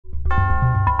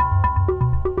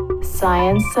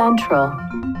Science Central.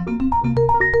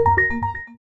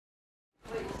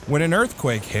 When an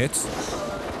earthquake hits,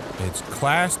 it's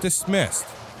class dismissed.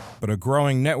 But a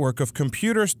growing network of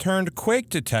computers turned quake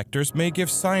detectors may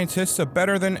give scientists a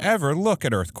better than ever look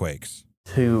at earthquakes.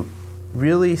 To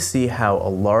really see how a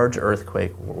large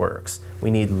earthquake works, we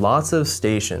need lots of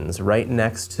stations right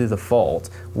next to the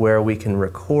fault where we can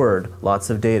record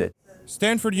lots of data.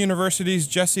 Stanford University's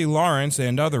Jesse Lawrence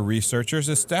and other researchers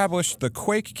established the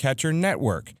Quake Catcher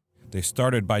network. They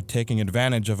started by taking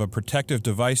advantage of a protective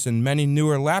device in many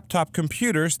newer laptop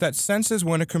computers that senses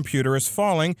when a computer is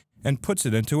falling and puts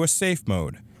it into a safe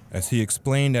mode. As he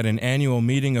explained at an annual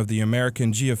meeting of the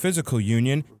American Geophysical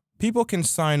Union, people can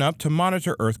sign up to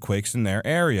monitor earthquakes in their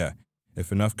area.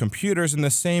 If enough computers in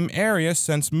the same area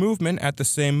sense movement at the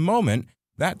same moment,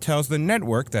 that tells the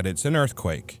network that it's an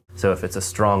earthquake. So if it's a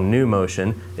strong new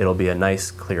motion, it'll be a nice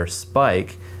clear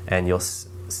spike, and you'll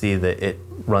see that it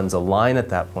runs a line at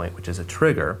that point, which is a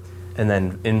trigger, and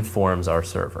then informs our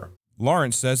server.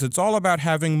 Lawrence says it's all about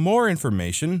having more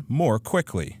information more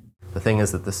quickly. The thing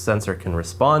is that the sensor can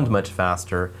respond much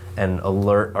faster and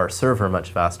alert our server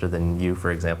much faster than you,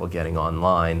 for example, getting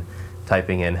online,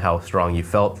 typing in how strong you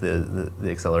felt the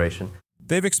acceleration.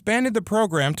 They've expanded the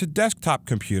program to desktop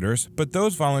computers, but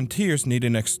those volunteers need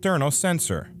an external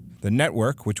sensor. The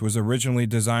network, which was originally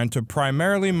designed to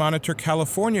primarily monitor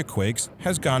California quakes,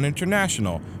 has gone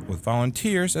international, with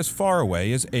volunteers as far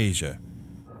away as Asia.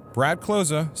 Brad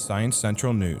Closa, Science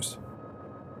Central News.